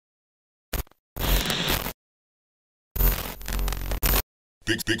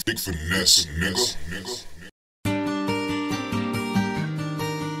Big finesse, nigga.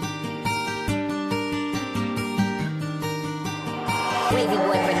 Wavy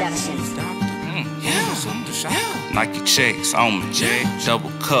Boy Productions. Nike checks on me,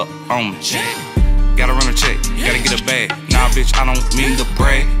 double cup on me. Gotta run a check, gotta get a bag. Nah, bitch, I don't mean to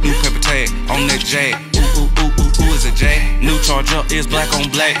brag. New paper tag on that jag. Ooh, is a jag. New charger is black on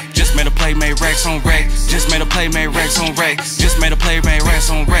black. Just made a play, made racks on racks. Just made a play, made racks on racks. Just made a play, made racks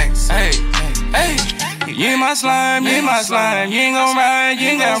on racks. Hey, hey. You ain't my slime, you ain't my slime. You ain't gon' ride, you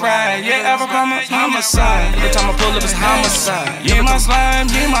ain't gon' ride. Yeah, ever promise homicide. Every time I pull up, it's homicide. You ain't my slime,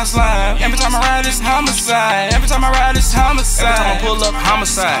 you ain't my slime. Every time I ride, it's homicide. Every time I ride, it's homicide. Every time I pull up,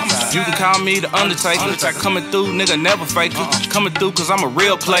 homicide. You can call me the Undertaker. Coming through, nigga, never faker. Coming through, cause I'm a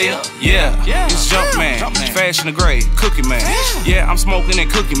real player. Yeah, it's Jumpman, fashion the gray, Cookie Man. Yeah, I'm smoking that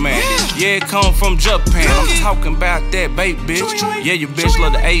Cookie Man. Yeah, it come from Japan. I'm talking about that bait, bitch. Yeah, your bitch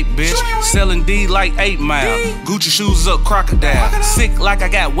love the 8, bitch. Selling D like 8 Mile. Gucci shoes up, crocodile. Sick like I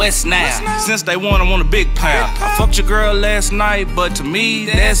got West Nile. Since day one, I'm on a big pile. I fucked your girl last night, but to me,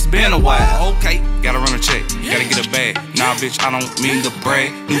 that's been a while. Okay, gotta run a check, gotta get a bag. Nah, bitch, I don't mean to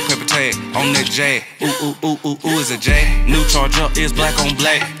brag. New paper tag on that jag. Ooh, is a jag. New charger is black on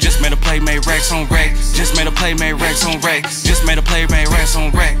black. Just made a play, made racks on racks. Just made a play, made racks on racks. Just made a play, made racks on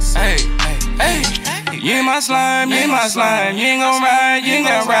racks. Hey, hey. You ain't my slime, you ain't my slime. You ain't gon' ride, you ain't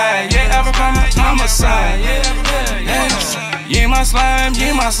gon' ride. Yeah, ever promise homicide. Yeah. You ain't my slime, you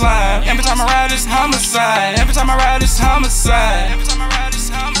ain't my slime. Every time I ride, it's homicide. Every time I ride, it's homicide. Every time I ride, it's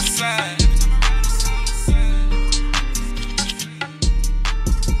homicide.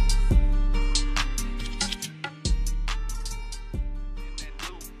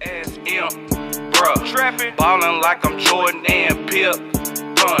 Bruh, trapping, ballin' like I'm Jordan and Pip.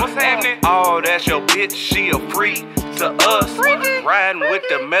 What's happening? Oh, that's your bitch, she a freak to us. Riding with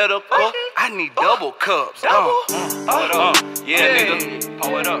the medical, I need double cups. Yeah, nigga,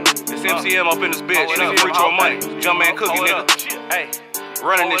 pull it up. This MCM up in this bitch, nigga, free your money. Jumpman Kookie, nigga. Hey,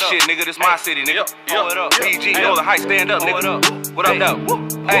 running this shit, nigga. This my city, nigga. Pull it up. PG, Northern Heights, stand up, nigga. What up, though?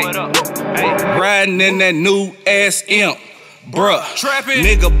 Hey, riding in that new ass imp. Bruh, trapping,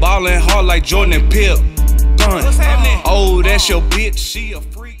 nigga ballin' hard like Jordan and Pip. Oh, that's your bitch, she a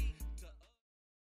freak.